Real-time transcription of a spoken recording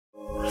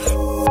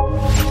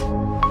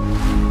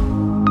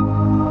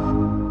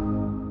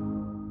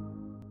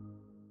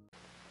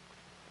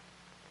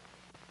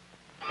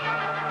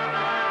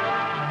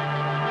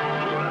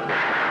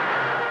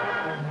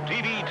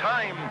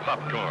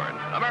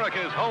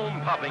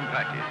dome-popping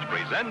package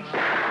presents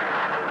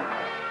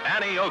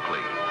Annie Oakley.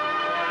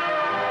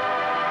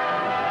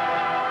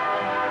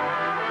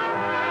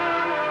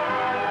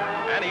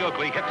 Annie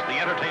Oakley hits the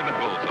entertainment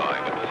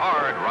bullseye with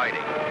hard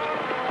riding,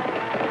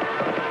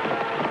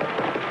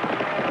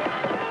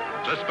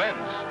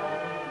 suspense,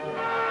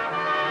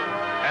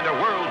 and a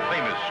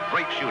world-famous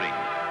straight shooting.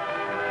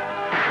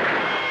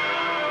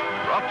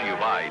 Brought to you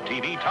by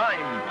TV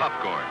Time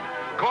Popcorn.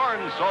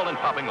 Corn, salt, and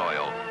popping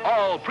oil,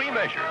 all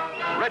pre-measured,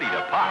 ready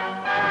to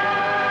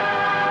pop.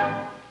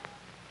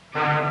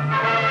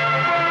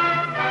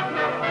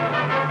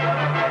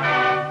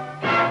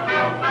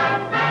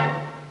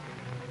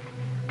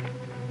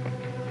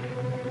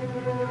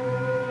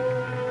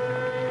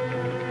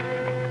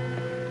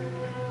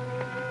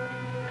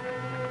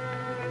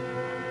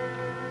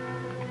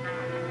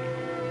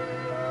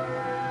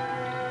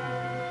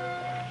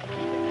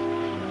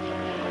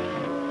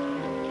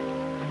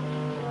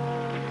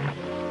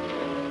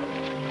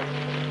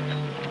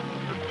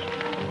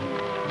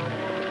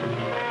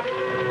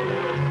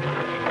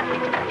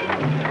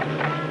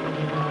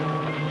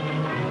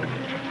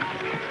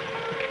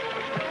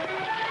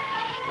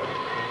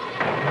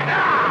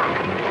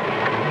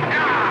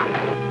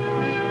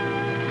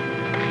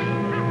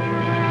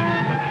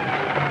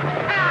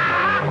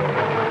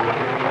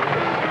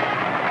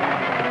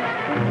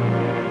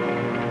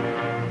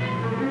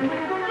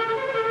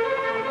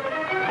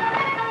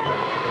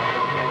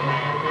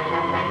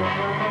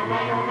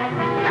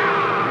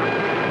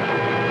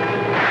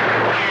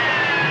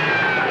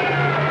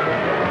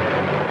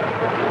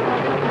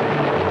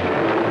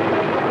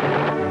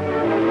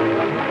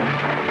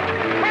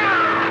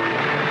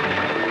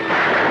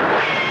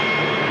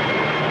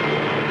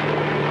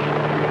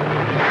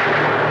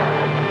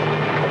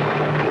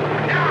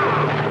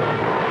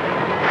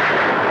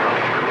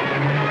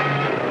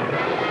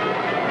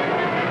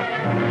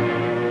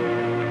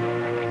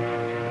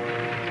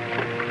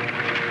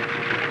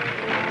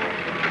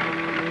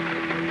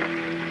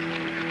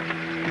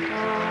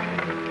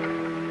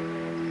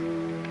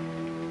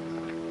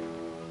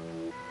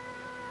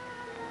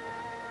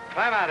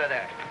 Climb out of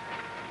there.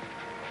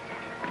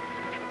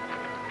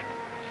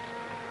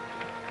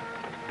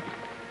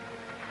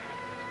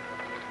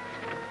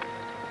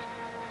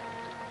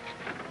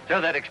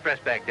 Throw that express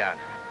bag down.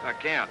 I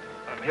can't.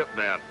 I'm hip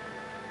bad.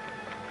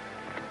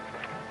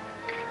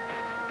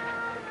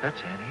 That's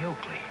Annie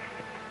Oakley.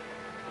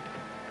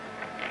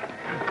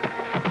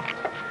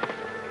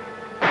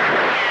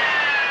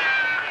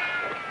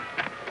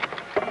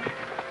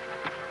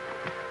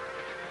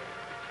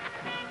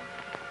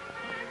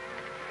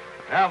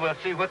 Now we'll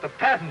see what the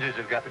passengers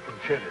have got to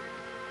consider.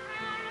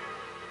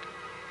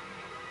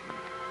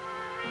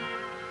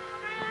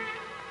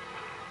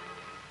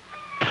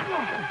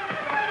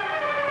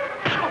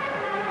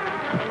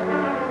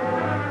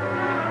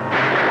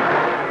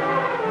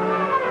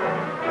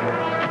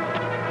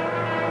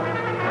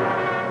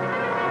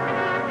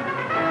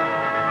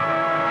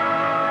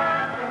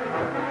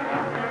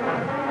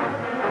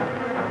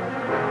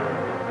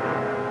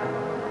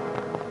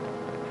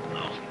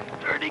 Those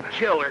dirty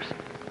killers.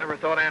 Never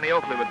thought Annie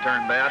Oakley would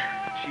turn bad.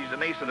 She's the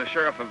niece of the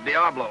sheriff of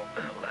Diablo.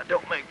 Well, that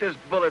don't make this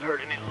bullet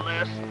hurt any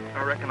less.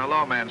 I reckon a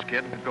lawman's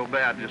kid could go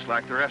bad just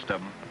like the rest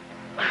of them.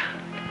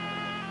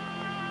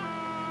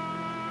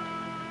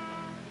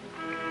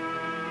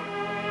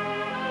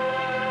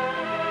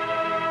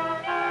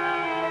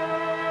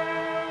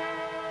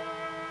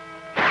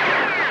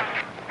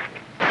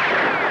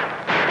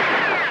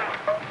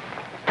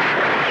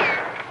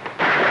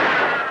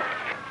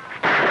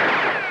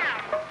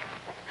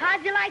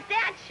 How'd you like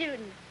that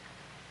shooting?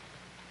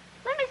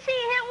 Let me see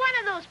you hit one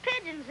of those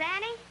pigeons,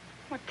 Annie.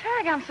 Well,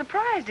 Tagg, I'm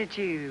surprised at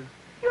you.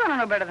 You ought to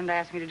know better than to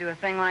ask me to do a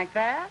thing like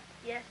that.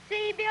 You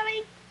see,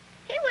 Billy?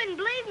 He wouldn't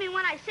believe me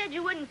when I said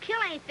you wouldn't kill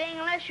anything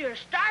unless you were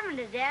starving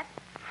to death.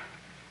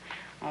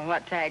 Well,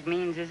 what Tagg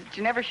means is that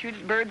you never shoot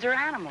at birds or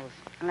animals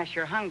unless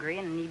you're hungry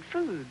and need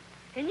food.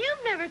 And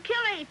you've never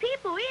killed any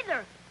people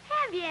either,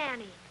 have you,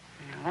 Annie?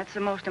 Now, that's the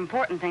most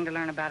important thing to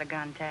learn about a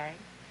gun, Tagg.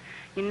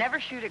 You never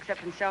shoot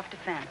except in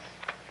self-defense.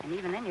 And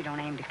even then, you don't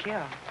aim to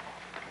kill.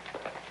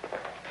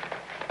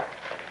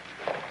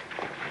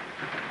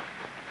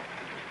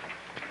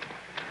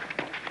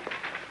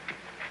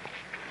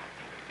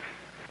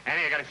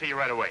 Annie, I gotta see you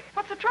right away.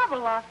 What's the trouble,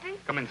 Lofty?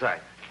 Come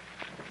inside.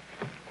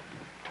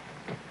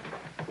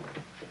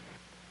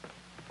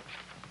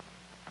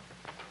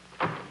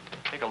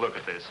 Take a look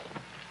at this.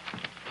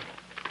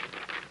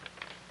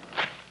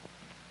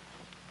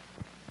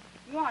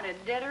 Wanted,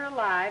 dead or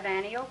alive,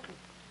 Annie Oakley.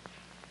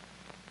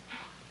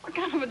 What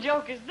kind of a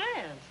joke is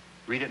this?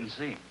 Read it and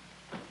see.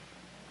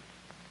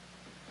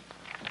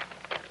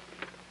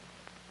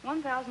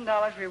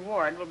 $1,000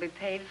 reward will be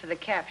paid for the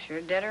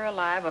capture, dead or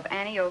alive, of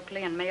Annie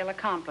Oakley and male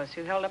accomplice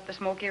who held up the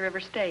Smoky River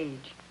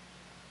stage.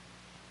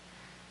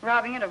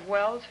 Robbing it of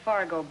Wells'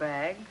 Fargo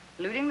bag,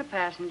 looting the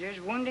passengers,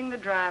 wounding the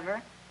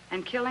driver,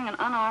 and killing an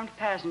unarmed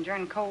passenger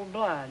in cold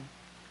blood.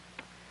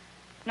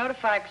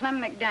 Notify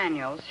Clem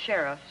McDaniels,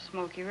 Sheriff,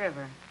 Smoky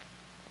River.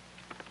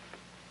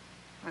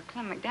 Well,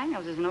 Clem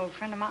McDaniels is an old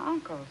friend of my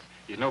uncle's.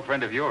 He's no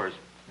friend of yours.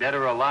 Dead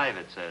or alive,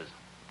 it says.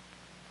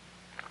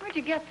 Where'd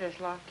you get this,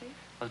 Lofty?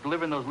 I was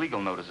delivering those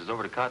legal notices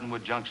over to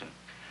Cottonwood Junction.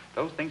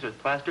 Those things are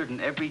plastered in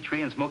every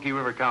tree in Smoky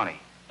River County.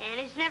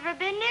 Annie's never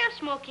been near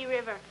Smoky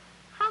River.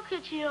 How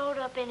could she hold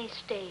up any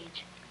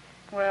stage?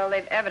 Well,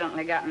 they've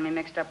evidently gotten me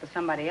mixed up with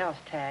somebody else,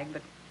 Tagg,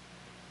 but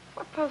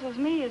what puzzles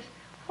me is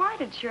why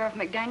did Sheriff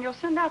McDaniel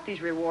send out these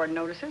reward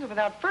notices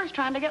without first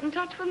trying to get in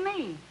touch with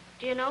me?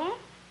 Do you know?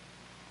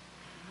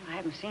 I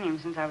haven't seen him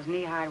since I was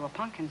knee-high to a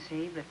pumpkin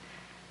seed, but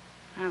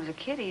when I was a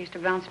kid, he used to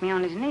bounce me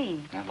on his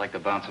knee. I'd like to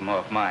bounce him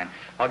off mine.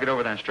 I'll get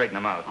over there and straighten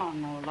him out. Oh,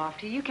 no,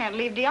 Lofty, you can't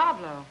leave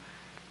Diablo.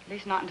 At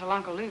least not until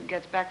Uncle Luke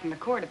gets back from the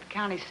court at the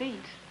county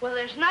seats. Well,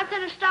 there's nothing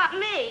to stop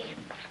me.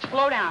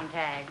 Slow down,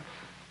 Tagg.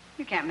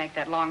 You can't make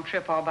that long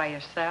trip all by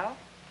yourself.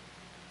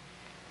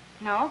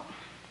 No,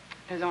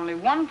 there's only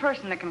one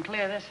person that can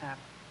clear this up,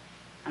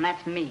 and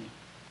that's me.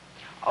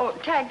 Oh,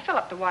 Tagg, fill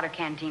up the water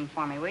canteen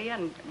for me, will you,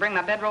 and bring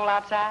my bedroll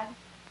outside?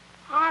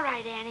 All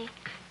right, Annie.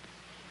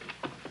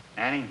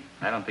 Annie,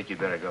 I don't think you'd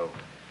better go.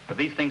 If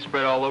these things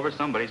spread all over,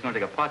 somebody's going to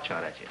take a pot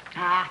shot at you.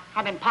 Ah,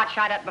 I've been pot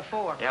shot at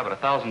before. Yeah, but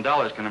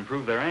 $1,000 can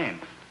improve their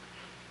aim.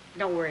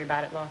 Don't worry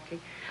about it,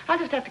 Lofty. I'll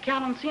just have to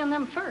count on seeing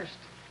them first.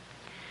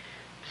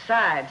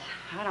 Besides,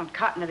 I don't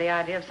cotton to the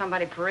idea of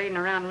somebody parading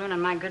around ruining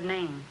my good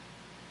name.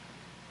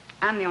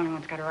 I'm the only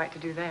one that's got a right to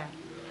do that.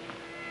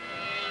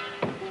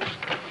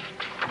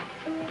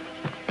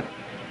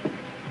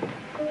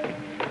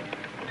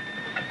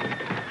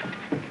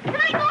 Can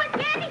I go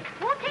with Annie?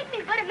 Won't take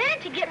me but a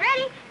minute to get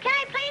ready. Can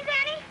I please,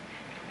 Annie?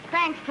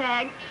 Thanks,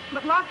 Tagg.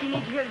 But Lofty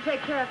needs you here to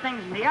take care of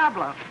things in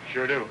Diablo.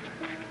 Sure do.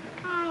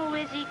 Oh,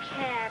 Lizzie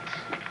Cat.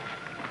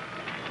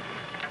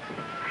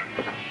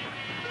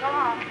 So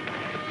long.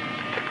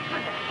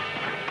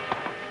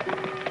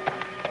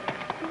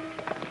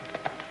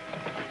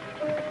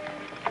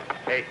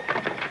 Hey,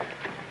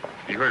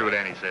 you heard what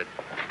Annie said.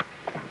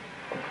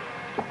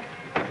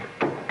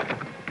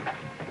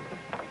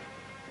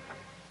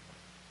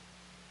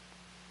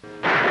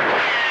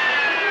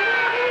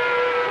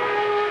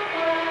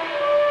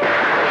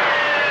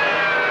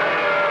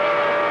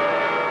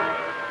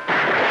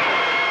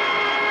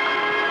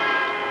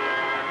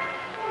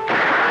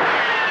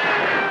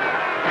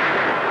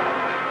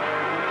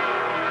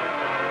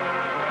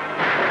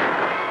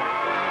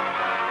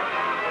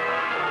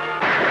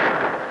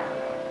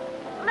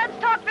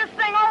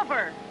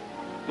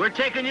 We're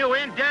taking you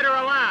in, dead or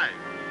alive.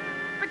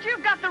 But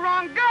you've got the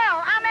wrong girl.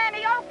 I'm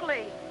Annie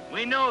Oakley.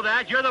 We know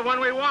that. You're the one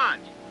we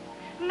want.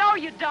 No,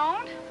 you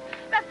don't.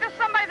 That's just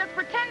somebody that's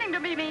pretending to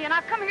be me, and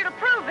I've come here to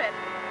prove it.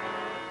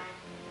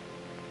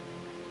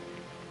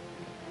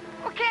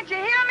 Well, can't you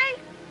hear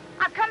me?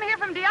 I've come here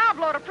from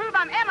Diablo to prove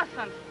I'm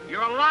innocent.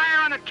 You're a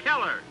liar and a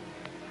killer.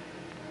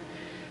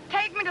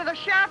 Take me to the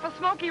sheriff of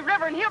Smoky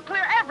River, and he'll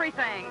clear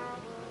everything.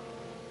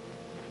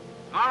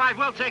 All right,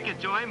 we'll take it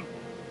to him.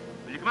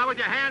 Will you come out with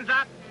your hands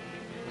up?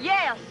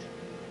 Yes.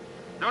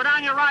 Throw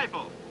down your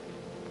rifle.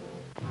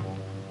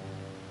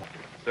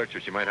 Search her.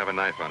 She might have a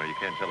knife on her. You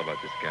can't tell about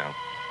this gal.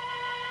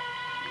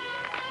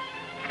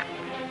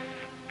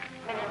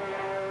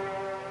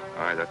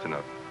 All right, that's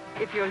enough.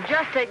 If you'll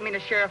just take me to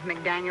Sheriff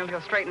McDaniel,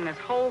 he'll straighten this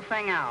whole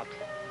thing out.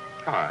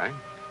 All right.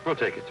 We'll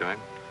take it to him.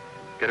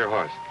 Get her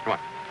horse. Come on.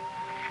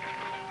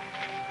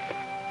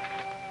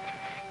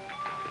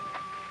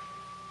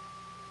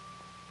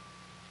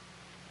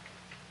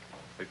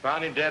 We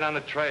found him dead on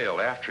the trail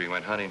after he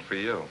went hunting for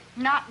you.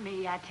 Not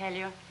me, I tell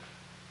you.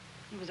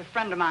 He was a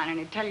friend of mine, and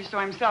he'd tell you so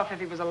himself if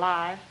he was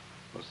alive.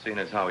 Well, seeing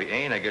as how he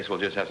ain't, I guess we'll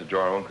just have to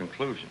draw our own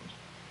conclusions.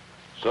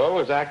 So,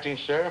 as acting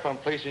sheriff, I'm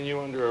placing you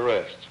under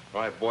arrest.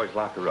 All right, boys,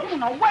 lock her up. Oh,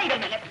 no, wait a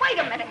minute, wait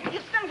a minute. You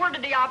send word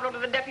to Diablo to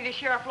the deputy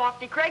sheriff,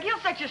 Lofty Craig. He'll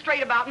set you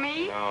straight about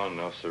me.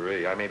 No,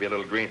 sirree. I may be a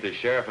little green to the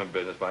sheriff in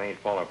business, but I ain't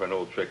falling for an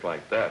old trick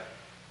like that.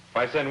 If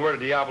I send word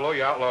to Diablo,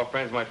 your outlaw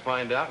friends might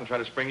find out and try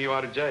to spring you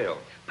out of jail.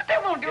 But they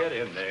won't do it.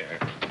 Get in there.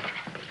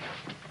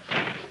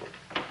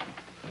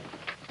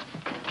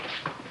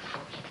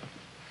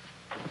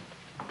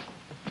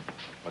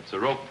 What's the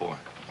rope for?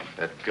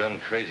 That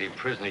gun-crazy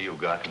prisoner you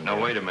got in Now,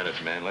 there. wait a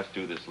minute, man. Let's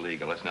do this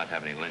legal. Let's not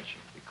have any lynching.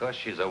 Because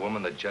she's a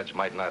woman, the judge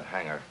might not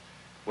hang her.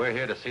 We're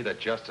here to see that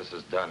justice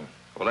is done.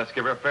 Well, let's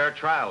give her a fair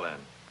trial, then.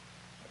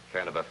 What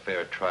kind of a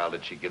fair trial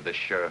did she give the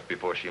sheriff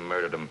before she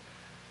murdered him?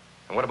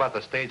 And what about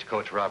the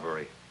stagecoach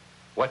robbery?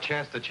 What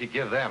chance did she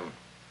give them?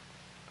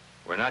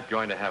 We're not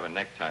going to have a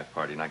necktie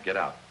party. Now, get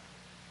out.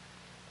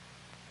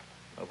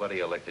 Nobody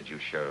elected you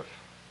sheriff.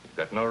 You've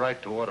got no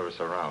right to order us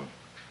around.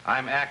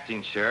 I'm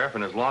acting sheriff,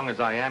 and as long as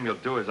I am, you'll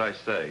do as I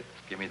say.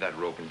 Give me that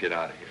rope and get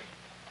out of here.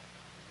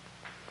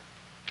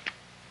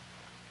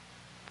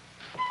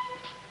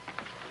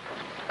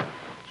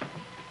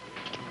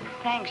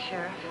 Thanks,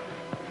 Sheriff.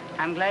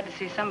 I'm glad to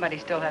see somebody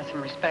still has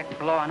some respect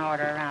for law and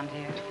order around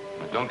here.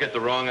 But don't get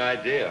the wrong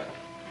idea.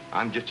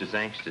 I'm just as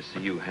anxious to see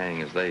you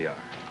hang as they are.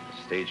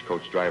 The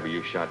stagecoach driver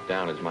you shot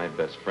down is my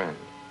best friend.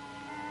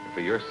 And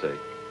for your sake,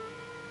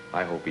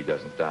 I hope he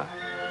doesn't die.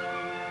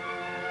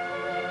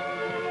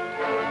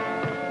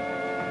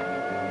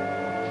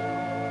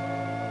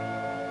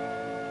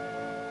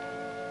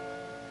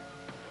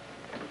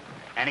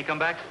 Annie come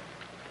back?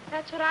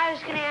 That's what I was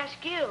going to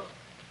ask you.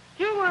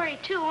 You're worried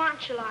too,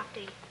 aren't you,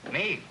 Lofty?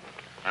 Me?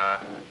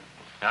 Now,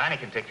 Annie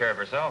can take care of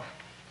herself.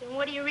 Then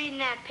what are you reading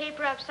that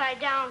paper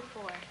upside down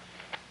for?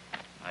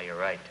 Oh, you're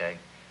right, Tagg.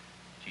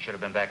 She should have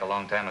been back a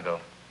long time ago.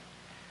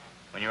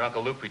 When your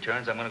Uncle Luke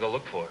returns, I'm going to go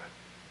look for her.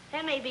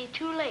 That may be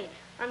too late.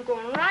 I'm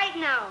going right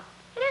now.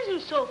 It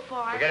isn't so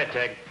far. Forget it,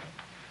 Tagg.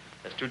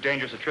 That's too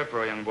dangerous a trip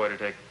for a young boy to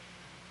take.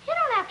 You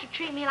don't have to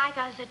treat me like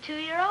I was a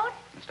 2-year-old.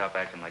 And stop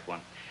acting like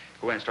one.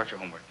 Go ahead and start your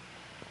homework.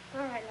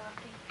 All right,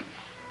 Lofty.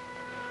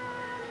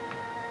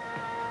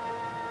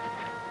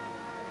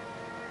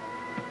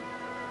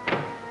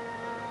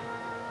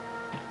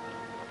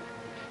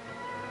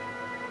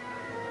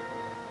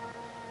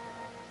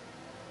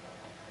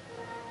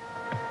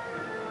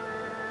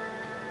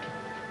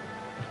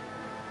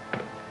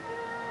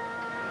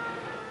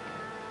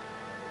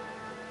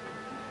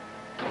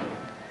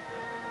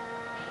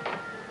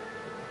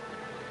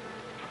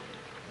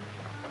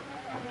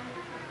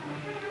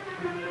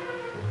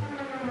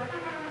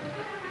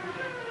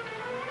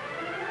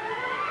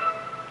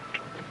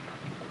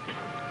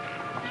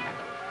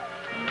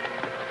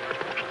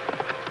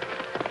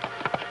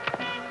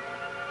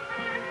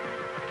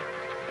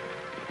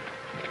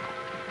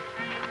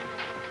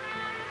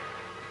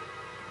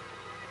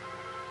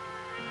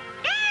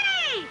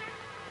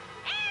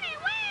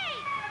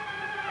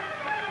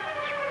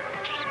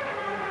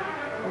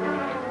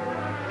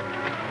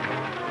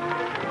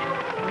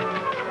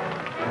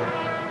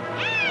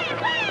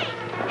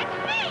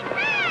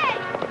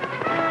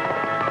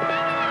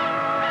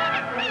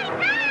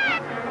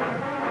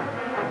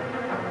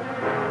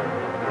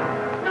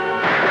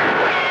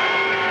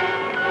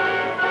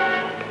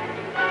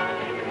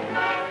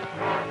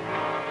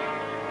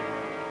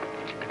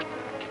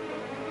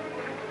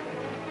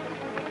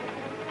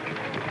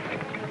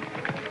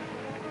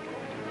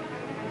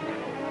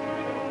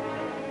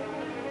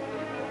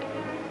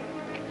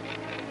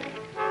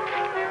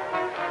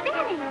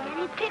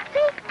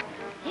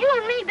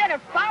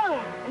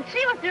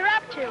 See what they're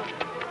up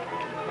to.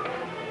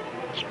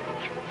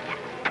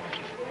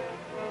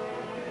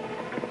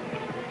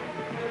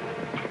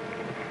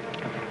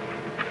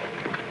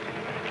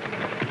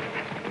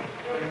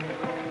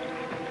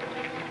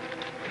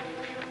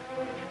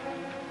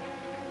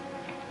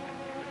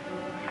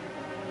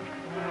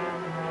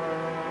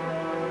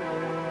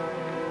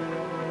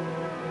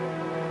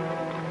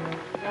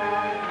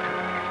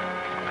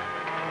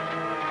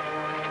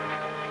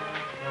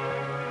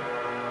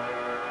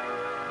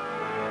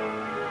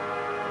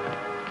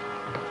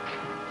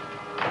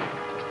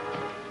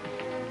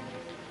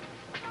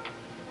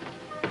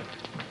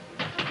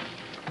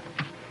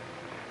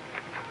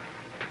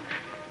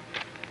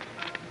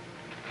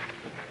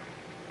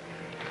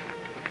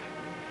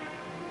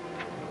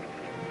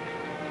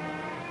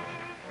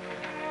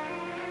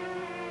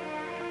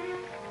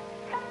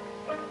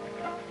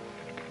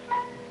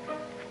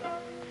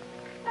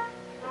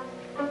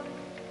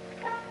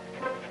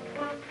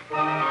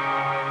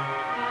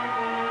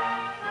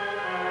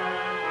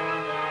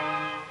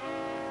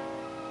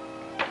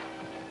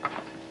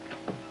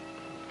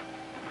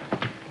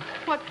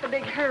 What's the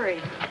big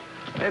hurry?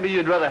 Maybe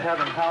you'd rather have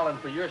them howling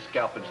for your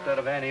scalp instead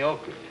of Annie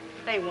Oakley.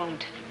 They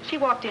won't. She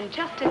walked in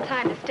just in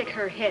time to stick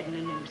her head in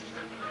a noose.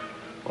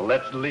 Well,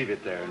 let's leave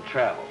it there and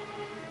travel.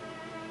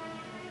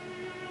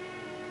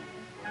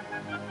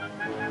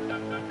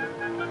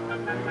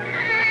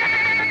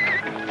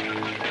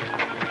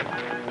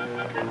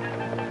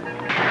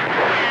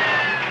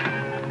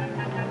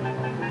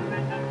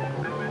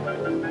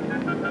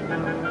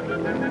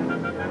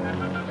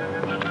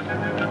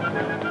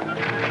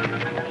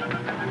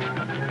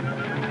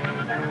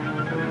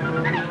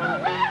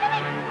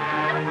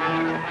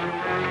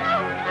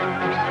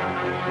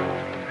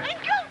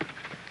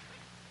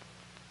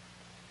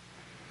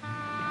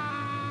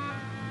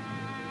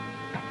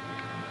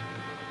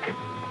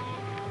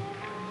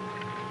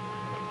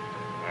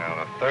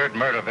 Third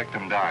murder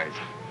victim dies.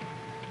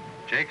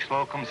 Jake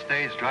Slocum,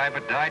 stage driver,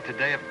 died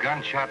today of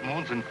gunshot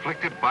wounds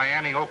inflicted by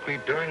Annie Oakley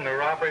during the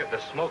robbery of the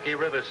Smoky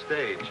River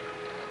stage.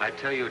 I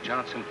tell you,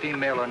 Johnson,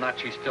 female or not,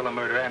 she's still a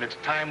murderer, and it's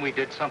time we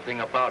did something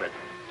about it.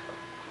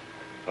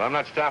 Well, I'm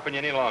not stopping you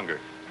any longer.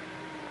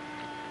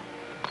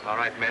 All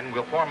right, men,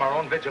 we'll form our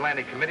own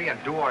vigilante committee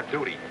and do our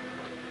duty.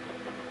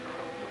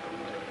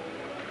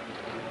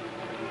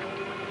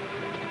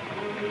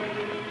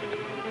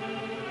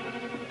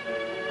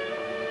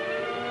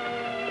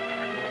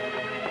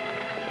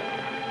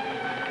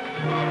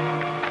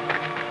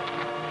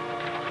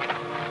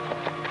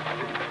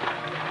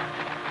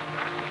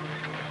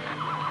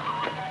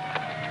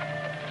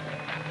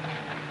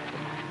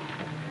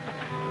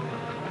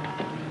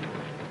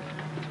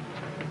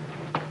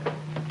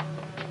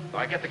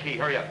 All right, get the key.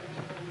 Hurry up.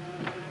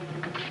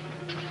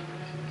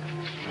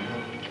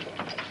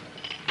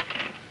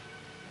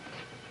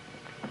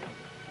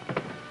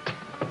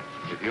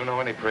 If you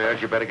know any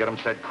prayers, you better get them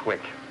said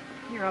quick.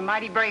 You're a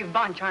mighty brave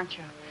bunch, aren't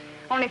you?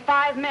 Only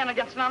 5 men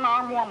against an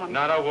unarmed woman.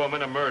 Not a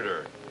woman, a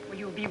murderer. Well,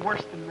 you'll be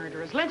worse than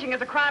murderers. Lynching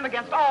is a crime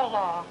against all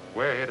law.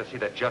 We're here to see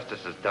that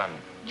justice is done.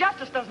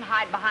 Justice doesn't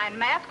hide behind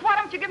masks. Why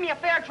don't you give me a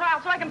fair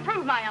trial so I can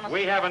prove my innocence?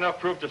 We have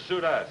enough proof to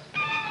suit us.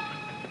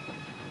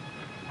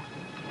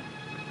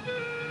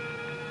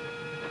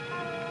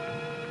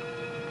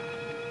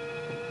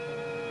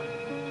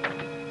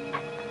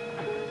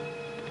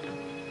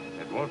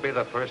 It won't be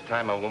the first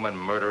time a woman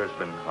murderer's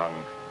been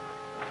hung.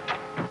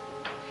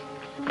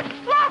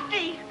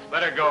 Lofty!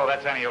 Let her go.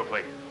 That's Annie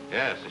Oakley.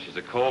 Yes, and she's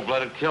a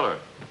cold-blooded killer.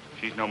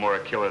 She's no more a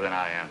killer than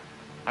I am.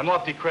 I'm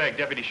Lofty Craig,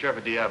 Deputy Sheriff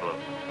of Diablo.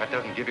 That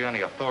doesn't give you any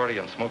authority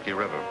in Smoky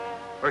River.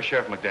 Where's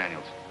Sheriff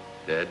McDaniels?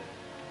 Dead.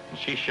 And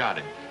she shot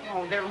him.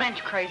 Oh, they're lynch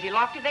crazy,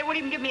 Lofty. They won't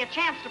even give me a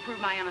chance to prove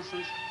my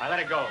innocence. I let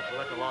it go. We'll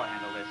let the law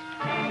handle this.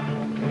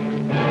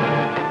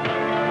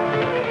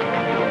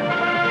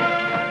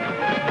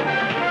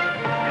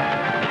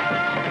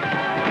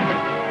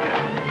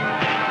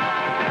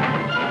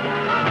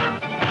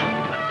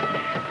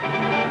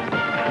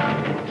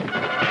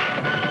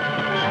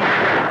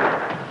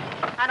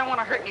 I don't want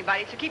to hurt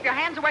anybody, so keep your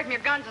hands away from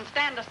your guns and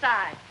stand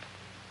aside.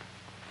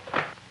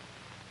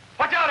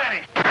 Watch out,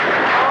 Annie!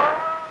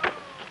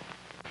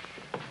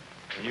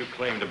 And you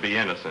claim to be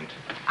innocent.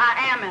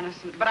 I am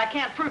innocent, but I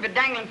can't prove it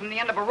dangling from the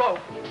end of a rope.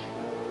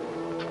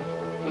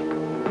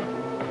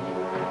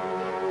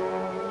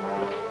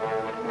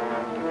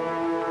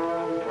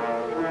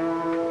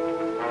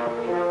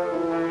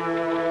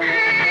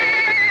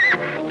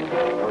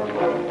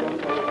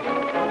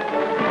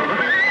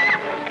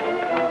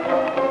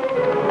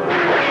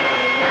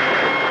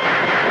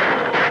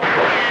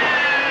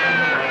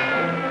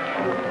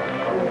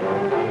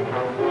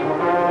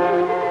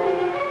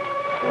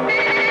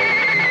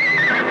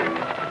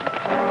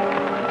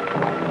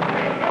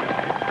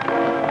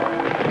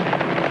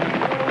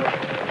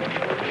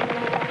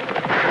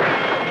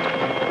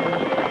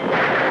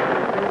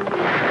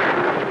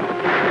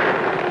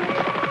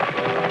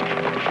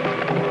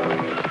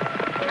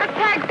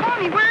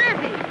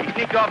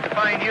 Off to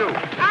find you.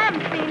 I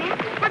haven't seen him.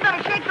 We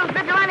better shake those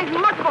vigilantes and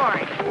look for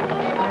him.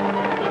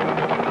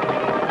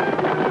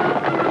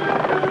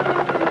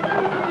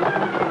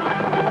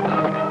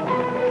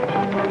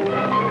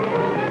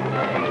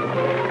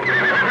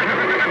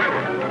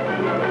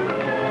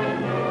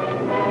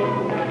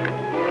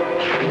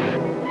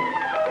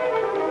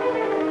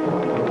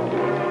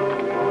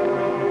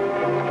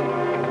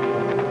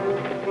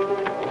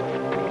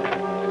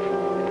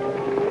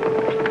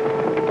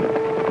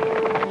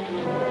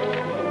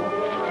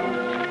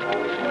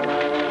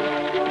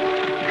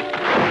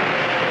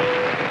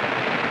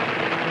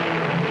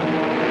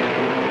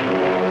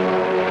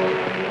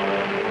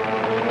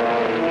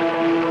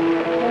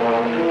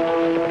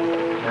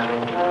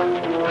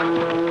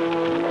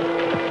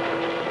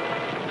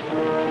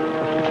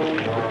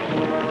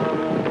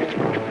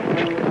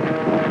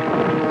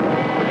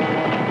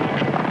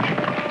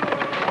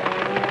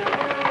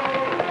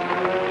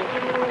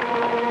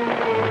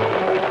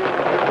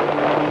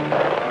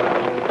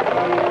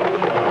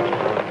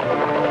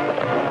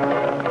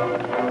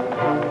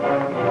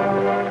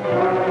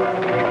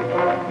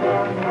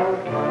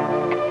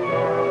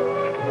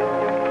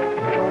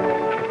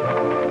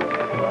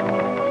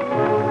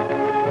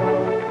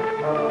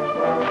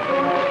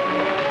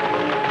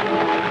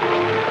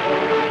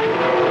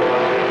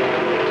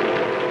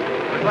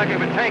 Like you've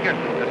been taken.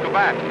 Let's go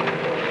back.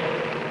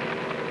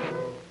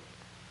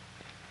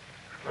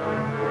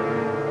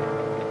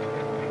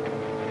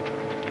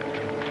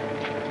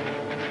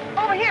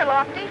 Over here,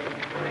 Lofty.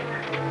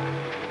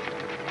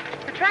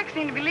 The tracks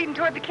seem to be leading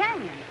toward the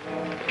canyon.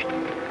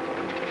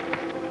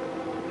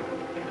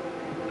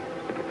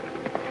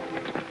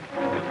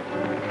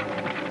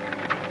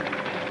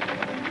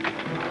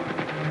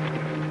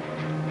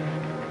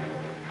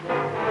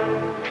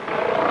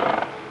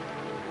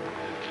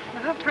 The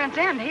hoofprints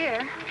end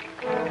here.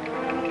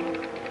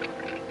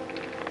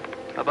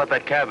 How about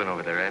that cabin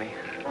over there, Annie?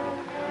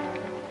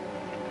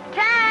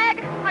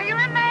 Tagg, are you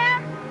in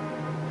there?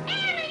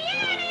 Annie!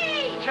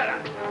 Annie! Shut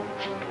up.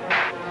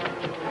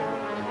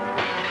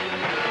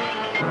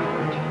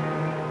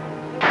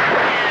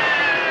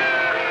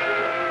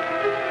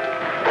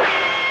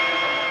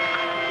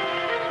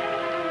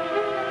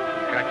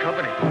 Got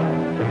company.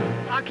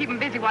 I'll keep him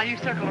busy while you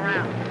circle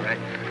around. Right.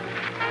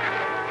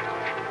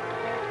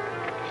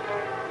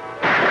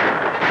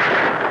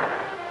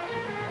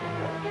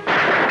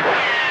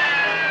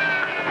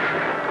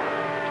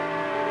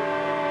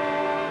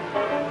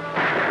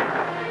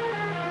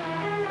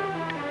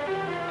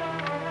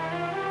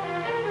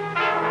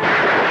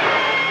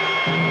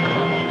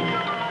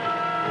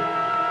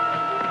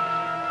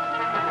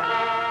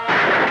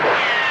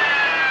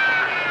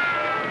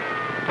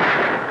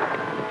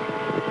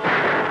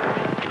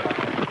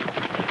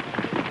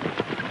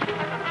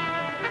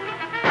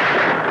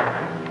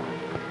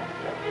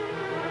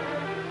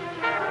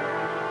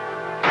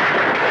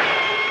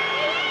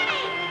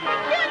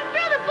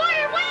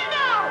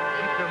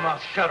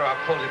 Shut or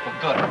I'll close it for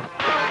good.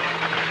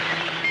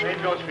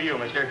 Same goes for you,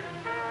 mister.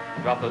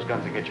 Drop those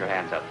guns and get your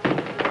hands up.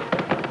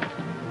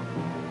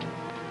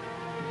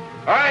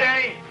 All right,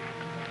 Annie.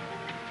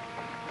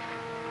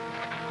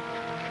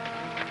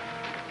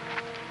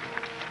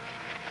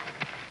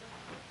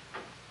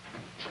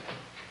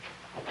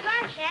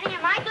 Gosh, Annie,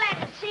 am I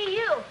glad to see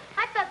you.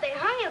 I thought they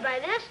hung you by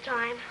this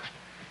time.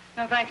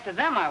 No thanks to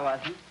them, I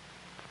wasn't.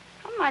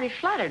 I'm mighty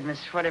flattered, Miss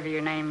whatever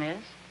your name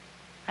is.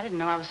 I didn't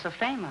know I was so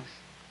famous.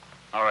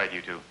 All right,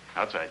 you two.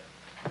 Outside.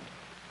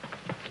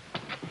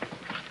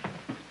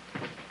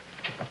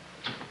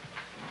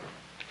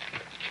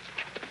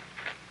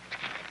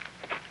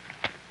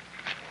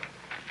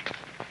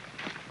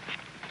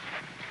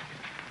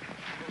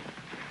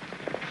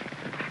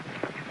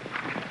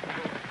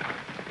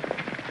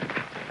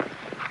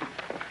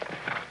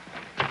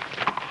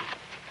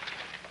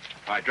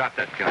 All right, drop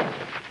that gun.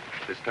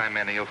 This time,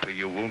 Annie Oakley,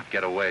 you won't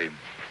get away.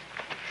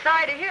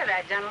 Sorry to hear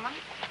that, gentlemen.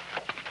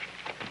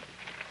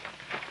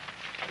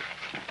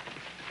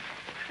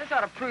 This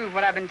ought to prove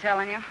what I've been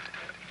telling you.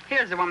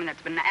 Here's the woman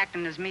that's been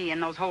acting as me in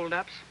those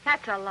holdups.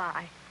 That's a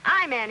lie.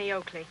 I'm Annie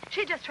Oakley.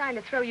 She's just trying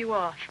to throw you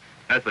off.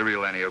 That's the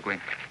real Annie Oakley.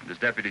 As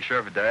Deputy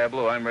Sheriff of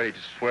Diablo, I'm ready to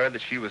swear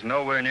that she was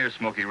nowhere near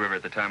Smoky River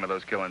at the time of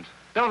those killings.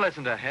 Don't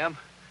listen to him.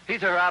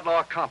 He's her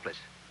outlaw accomplice.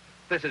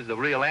 This is the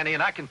real Annie,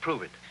 and I can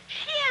prove it.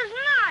 She is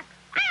not.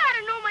 I ought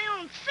to know my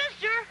own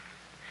sister.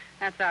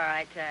 That's all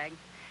right, Tagg.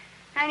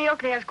 Annie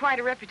Oakley has quite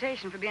a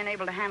reputation for being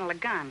able to handle a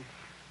gun.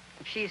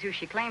 If she's who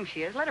she claims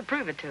she is, let her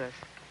prove it to us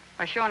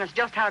by showing us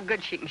just how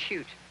good she can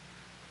shoot.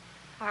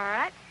 All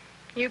right.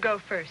 You go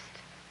first.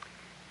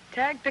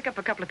 Tagg, pick up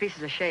a couple of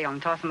pieces of shale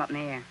and toss them up in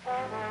the air.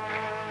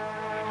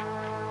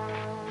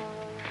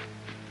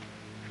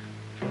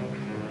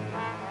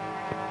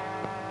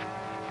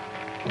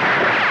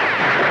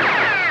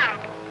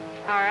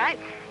 All right.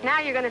 Now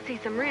you're going to see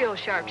some real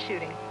sharp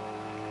shooting.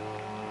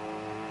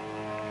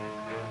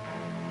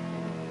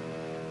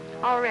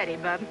 All ready,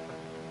 bub.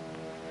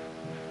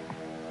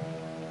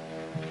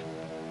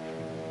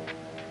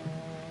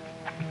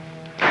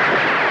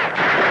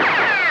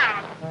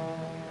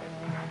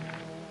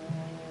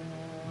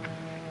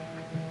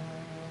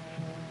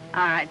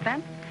 All right,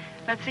 then.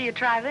 Let's see you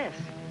try this.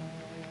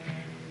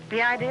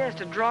 The idea is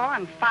to draw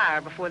and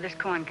fire before this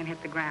coin can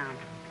hit the ground.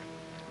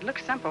 It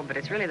looks simple, but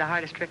it's really the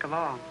hardest trick of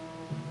all.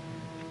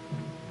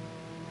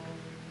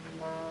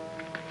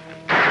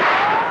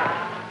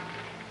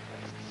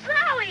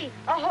 Zoe!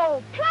 A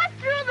hole plumb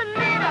through the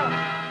middle.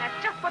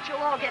 That's just what you'll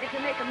all get if you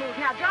make a move.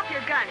 Now drop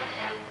your gun.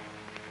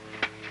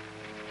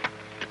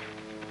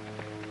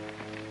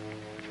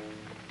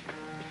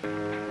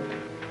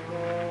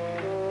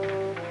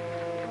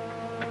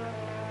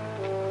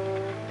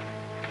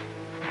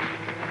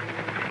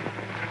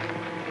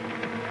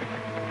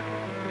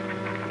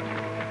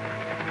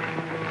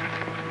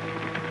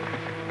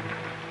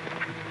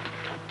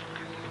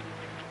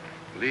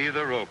 Leave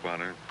the rope on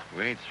her.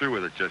 We ain't through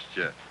with it just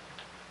yet.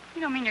 You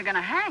don't mean you're going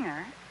to hang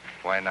her?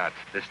 Why not?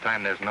 This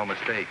time there's no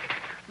mistake.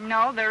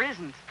 No, there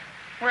isn't.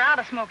 We're out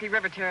of Smoky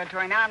River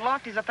territory now, and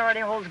Lofty's authority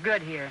holds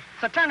good here.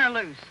 So turn her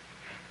loose.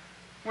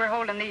 We're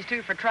holding these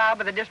two for trial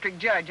by the district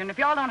judge, and if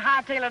y'all don't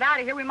hightail it out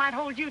of here, we might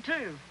hold you,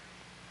 too.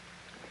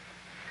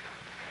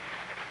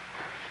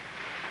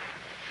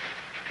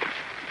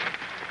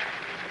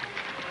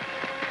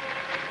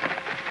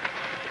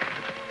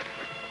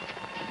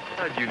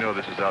 How'd you know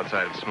this was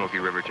outside of Smoky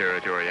River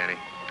territory, Annie?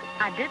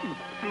 I didn't.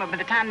 But by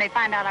the time they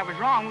find out I was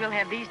wrong, we'll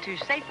have these two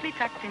safely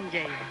tucked in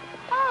jail.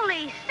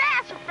 Holy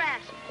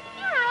sassafras!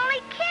 You were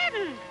only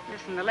kidding.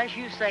 Listen, the less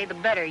you say, the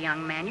better,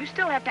 young man. You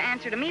still have to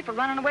answer to me for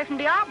running away from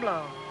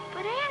Diablo.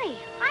 But, Annie,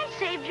 I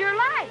saved your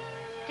life.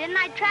 Didn't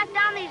I track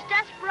down these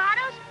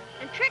desperados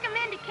and trick them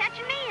into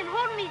catching me and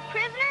holding me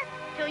prisoner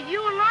till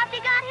you and Lofty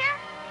got here?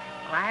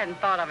 Well, I hadn't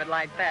thought of it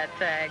like that,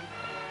 Tagg.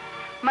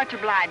 Much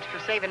obliged for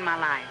saving my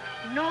life.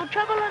 No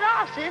trouble at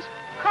all, sis.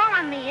 Call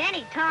on me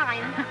any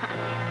time.